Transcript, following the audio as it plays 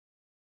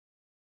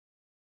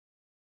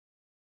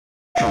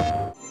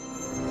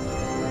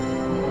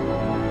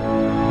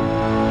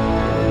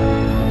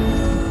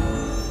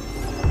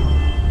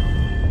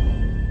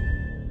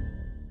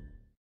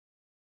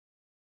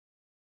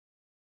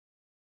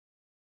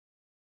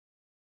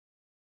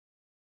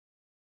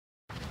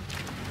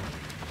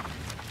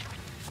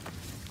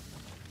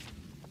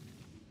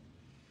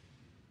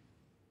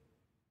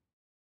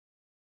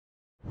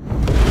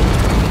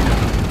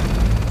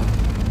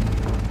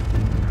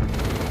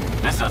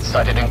Lizard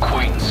sighted in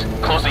Queens.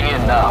 Closing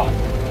in now.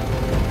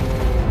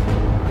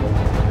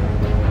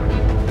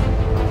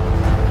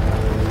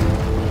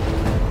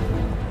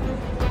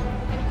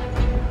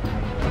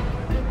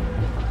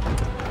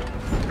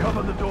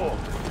 Cover the door.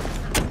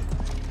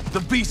 The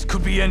beast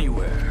could be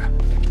anywhere.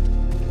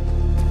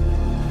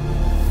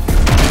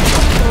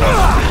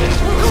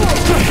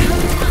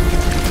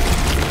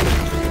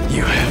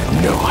 You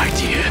have no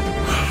idea.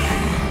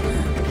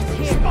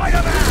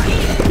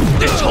 Spider-Man!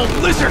 This whole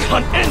lizard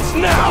hunt ends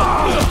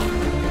now!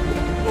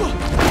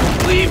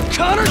 Leave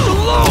Connors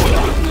alone!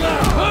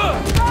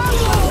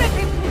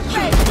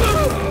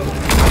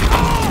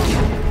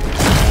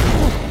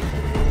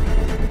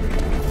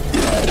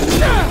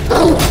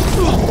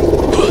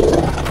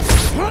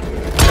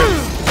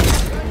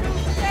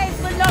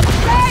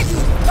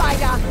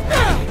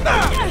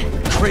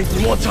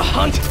 Craven wants a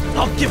hunt?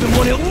 I'll give him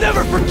one he'll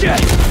never forget!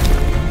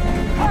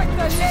 Hurt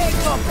the leg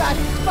of that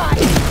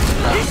spider!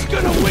 He's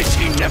gonna wish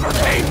he never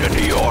came to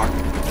New York!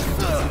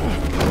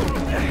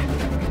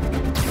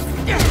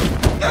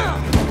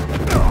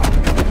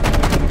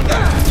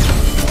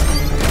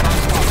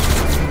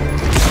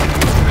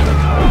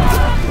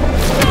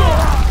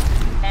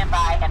 Stand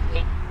by and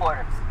take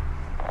orders.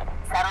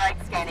 Satellite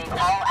scanning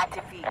all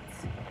active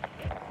feeds.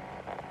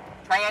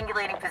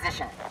 Triangulating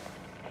position.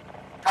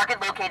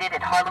 Target located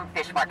at Harlem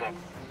Fish Market.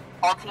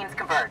 All teams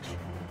converge.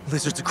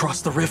 Lizards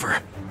across the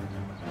river.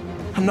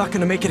 I'm not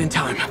gonna make it in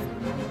time.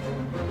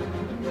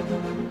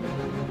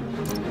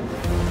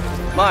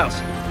 Miles,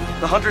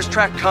 the hunters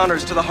tracked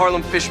Connors to the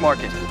Harlem Fish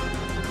Market.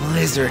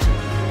 Lizard.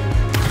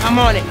 I'm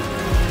on it.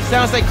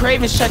 Sounds like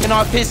Craven's checking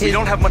off his... We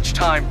don't have much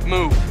time.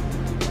 Move.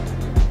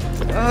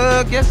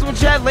 Guess we'll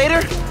chat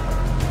later?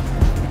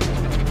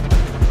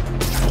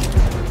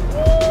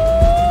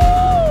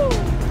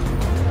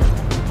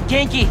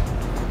 Genki,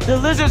 the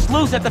lizard's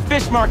loose at the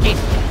fish market.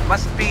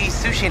 Must be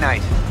sushi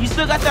night. You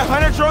still got the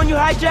hunter drone you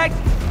hijacked?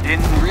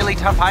 Been really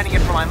tough hiding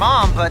it from my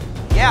mom, but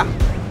yeah,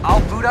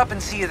 I'll boot up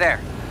and see you there.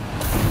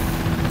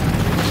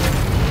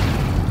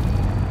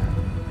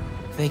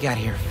 They got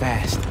here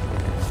fast.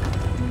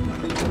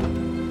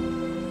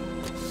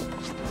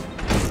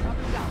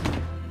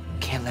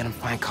 Can't let him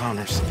find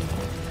Connors,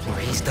 or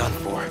he's done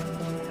for.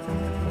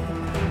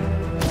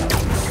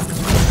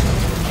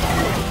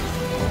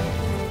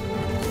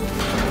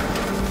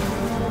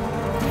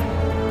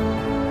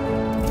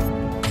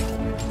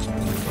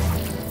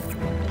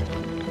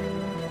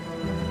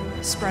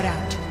 Spread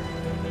out.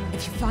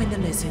 If you find the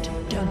lizard,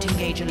 don't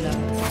engage alone.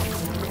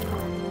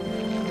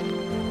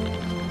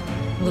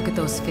 Look at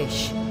those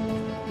fish.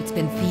 It's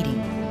been feeding.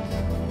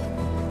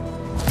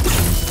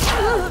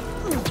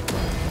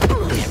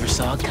 Never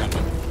saw it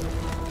coming.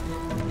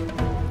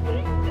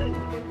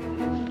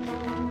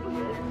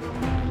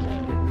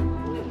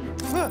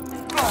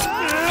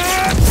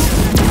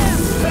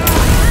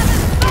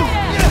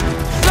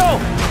 So,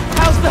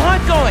 how's the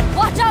hunt going?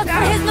 Watch out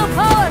for his new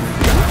powers!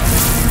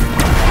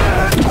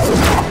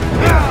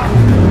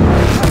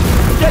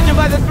 Judging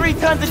by the 3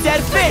 tons of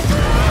dead fish,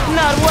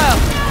 not well.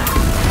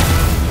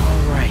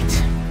 All right.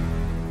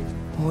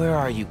 Where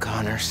are you,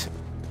 Connors?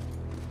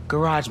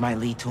 Garage might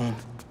lead to him.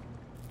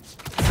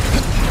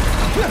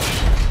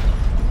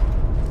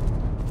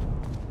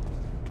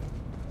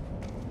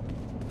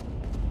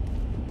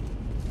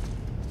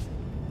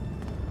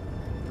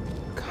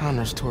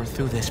 Connors tore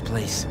through this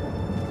place.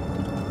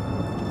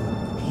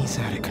 He's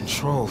out of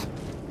control.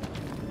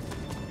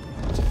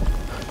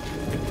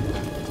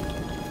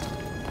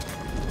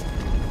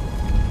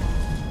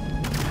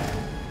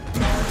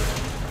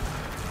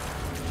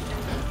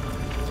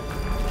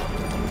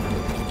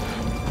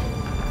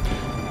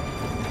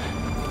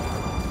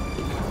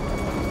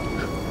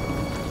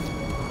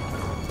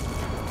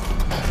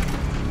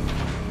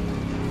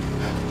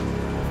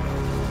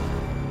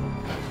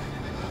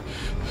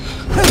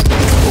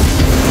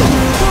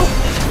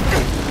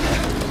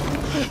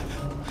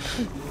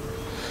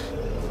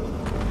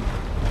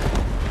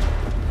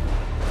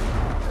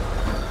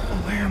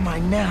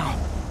 Now.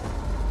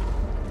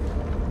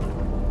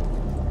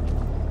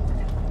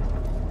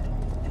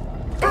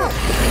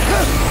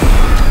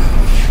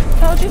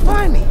 How'd you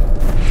find me?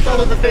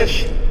 Follow the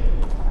fish.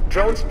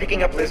 Drone's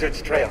picking up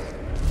Lizard's trail.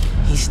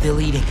 He's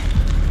still eating.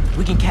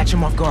 We can catch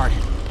him off guard.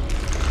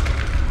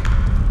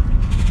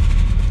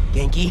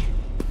 Genki,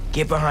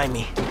 get behind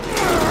me.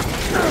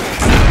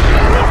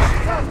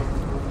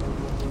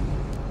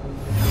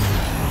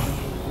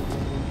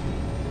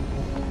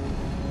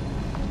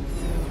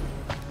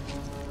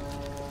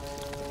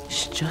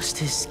 Just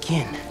his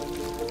skin.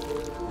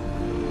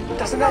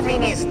 Doesn't that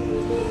mean he's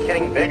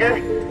getting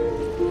bigger?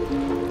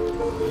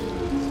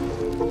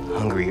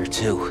 hungrier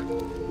too.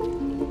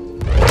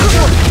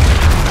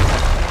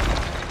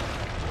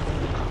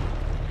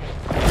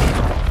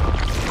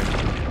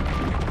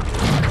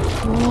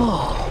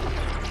 Whoa.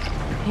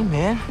 Hey,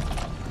 man.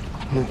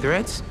 New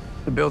threats?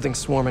 The building's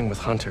swarming with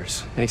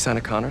hunters. Any sign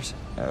of Connors?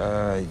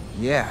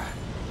 Yeah.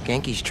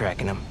 Genki's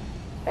tracking him.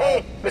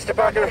 Hey, Mr.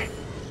 Parker.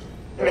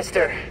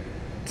 Mr.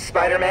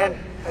 Spider-Man,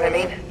 I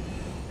mean.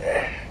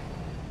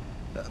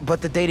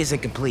 But the data's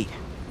incomplete.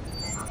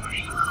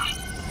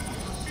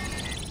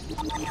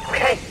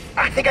 Okay,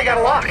 I think I got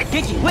a lock.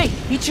 Genki, wait!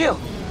 Be chill!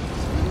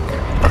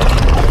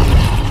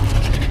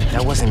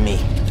 That wasn't me.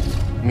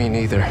 Me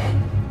neither.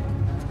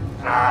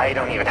 I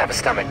don't even have a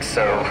stomach,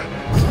 so...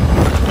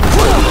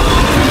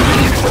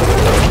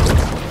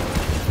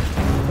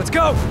 Let's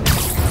go!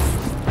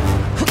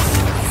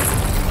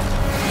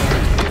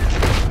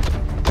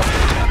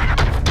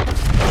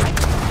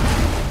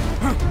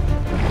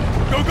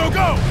 Go, go,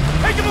 go!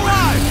 Take him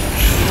alive!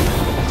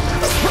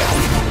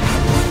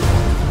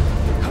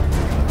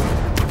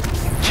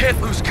 Can't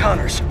lose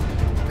Connors.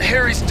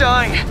 Harry's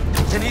dying,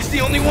 and he's the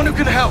only one who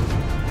can help.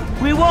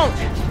 We won't!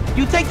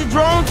 You take the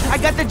drones, I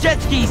got the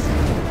jet skis!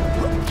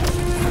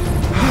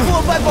 Cool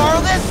if I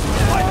borrow this?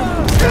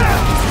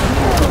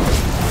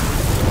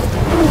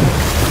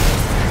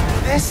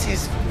 This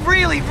is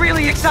really,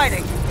 really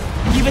exciting.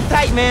 Keep it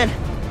tight, man.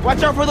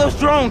 Watch out for those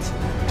drones.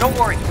 Don't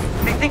worry.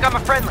 They think I'm a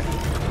friendly.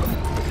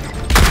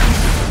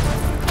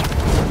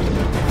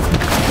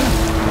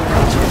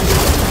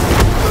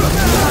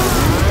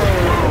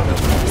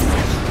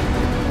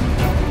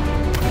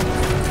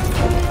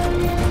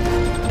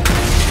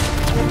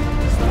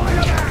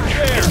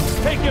 There!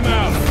 Take him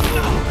out!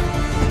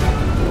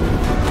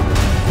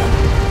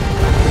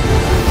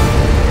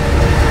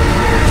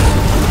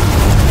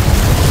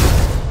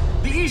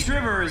 The East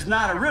River is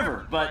not a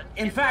river, but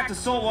in fact a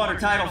saltwater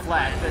tidal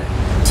flat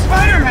that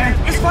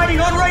Spider-Man is fighting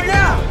on right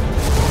now!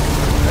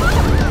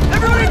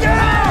 Everybody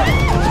down!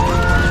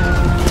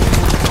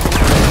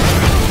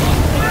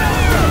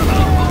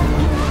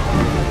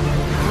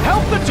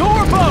 Help the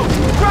tour boat!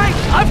 Right!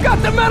 I've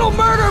got the metal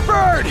murder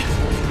bird!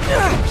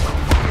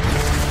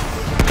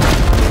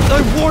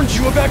 I warned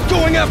you about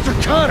going after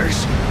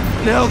Connors.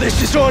 Now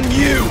this is on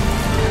you.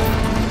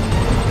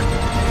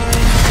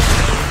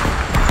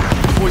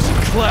 Poison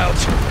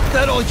clouds.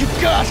 That all you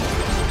got?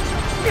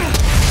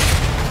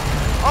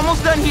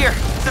 Almost done here.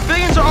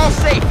 Civilians are all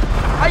safe.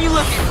 How you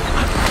looking?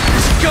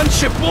 This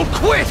gunship won't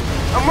quit.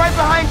 I'm right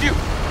behind you.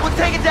 We'll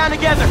take it down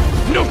together.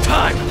 No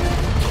time.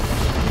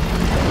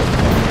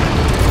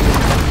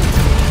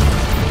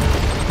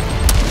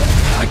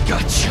 I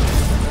got you.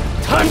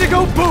 Time to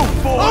go boom,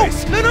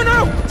 boys! Oh,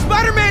 no!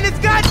 Spider-Man has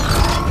got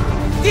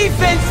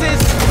defenses!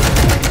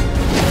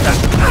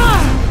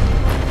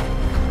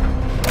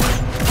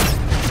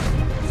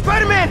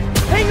 Spider-Man,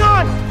 hang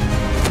on!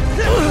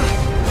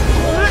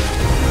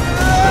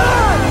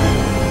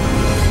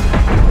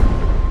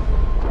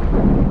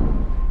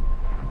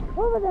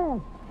 Over there!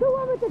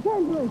 Whoever the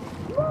tendrils!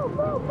 Move!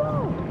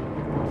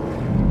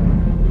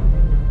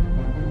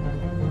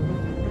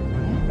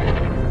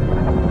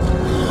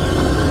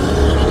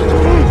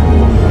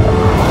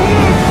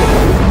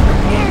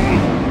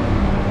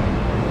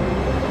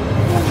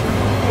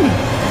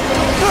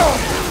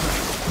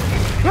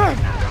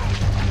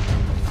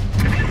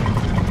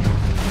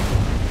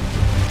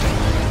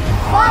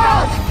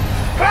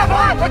 Come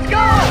on, let's go!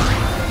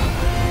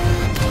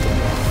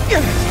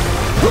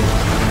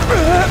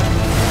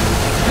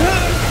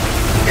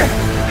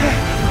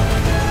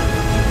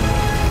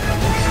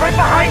 He's right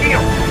behind you!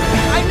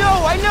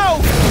 I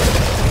know!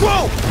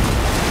 Whoa!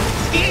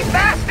 Ski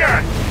faster!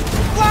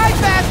 Fly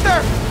faster!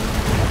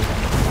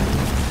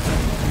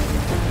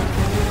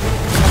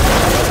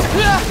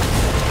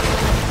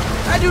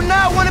 I do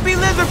not want to be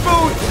lizard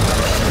food!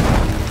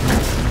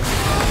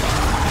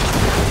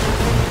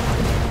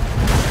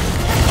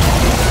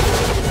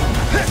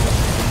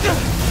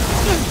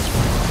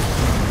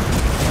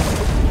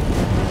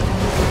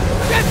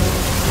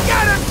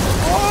 Got him!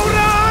 Hold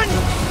on!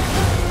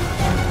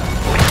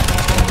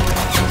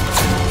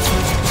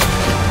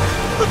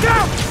 Look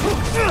out!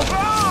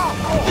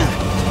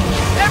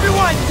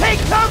 Everyone, take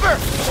cover!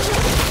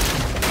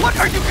 What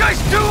are you guys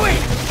doing?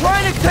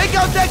 Trying to take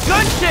out that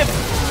gunship!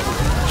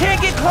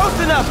 Can't get close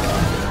enough!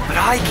 But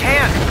I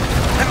can.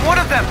 I'm one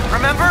of them,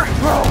 remember?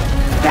 Bro,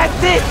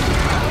 that's it!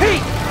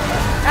 Pete!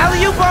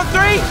 Alley-oop on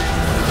 3!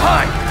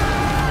 Fine.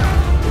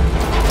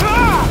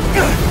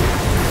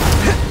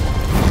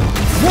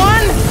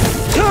 1,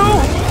 2,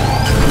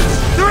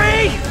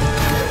 3!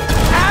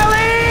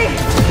 Alley!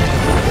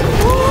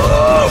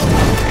 Woo!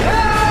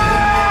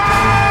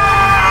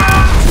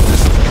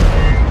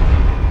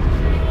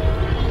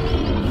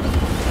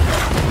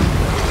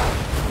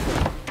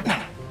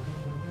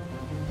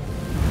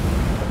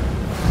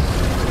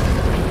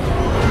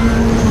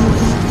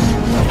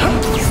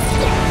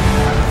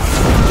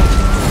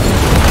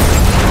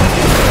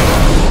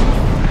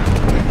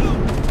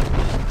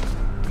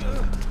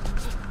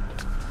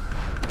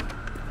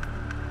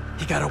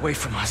 He got away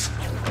from us.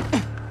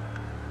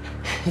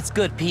 It's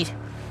good, Pete.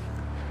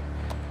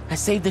 I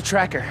saved the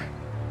tracker.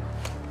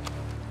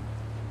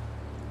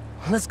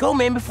 Let's go,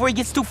 man, before he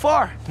gets too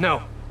far.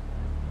 No.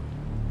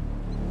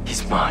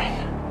 He's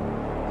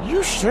mine.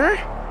 You sure?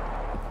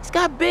 He's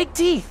got big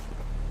teeth.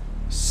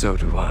 So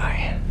do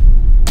I.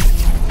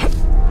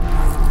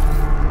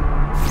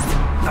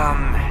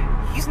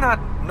 He's not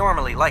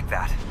normally like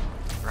that,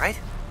 right?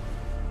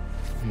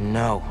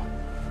 No.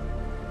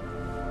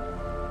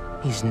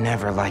 He's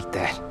never like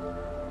that.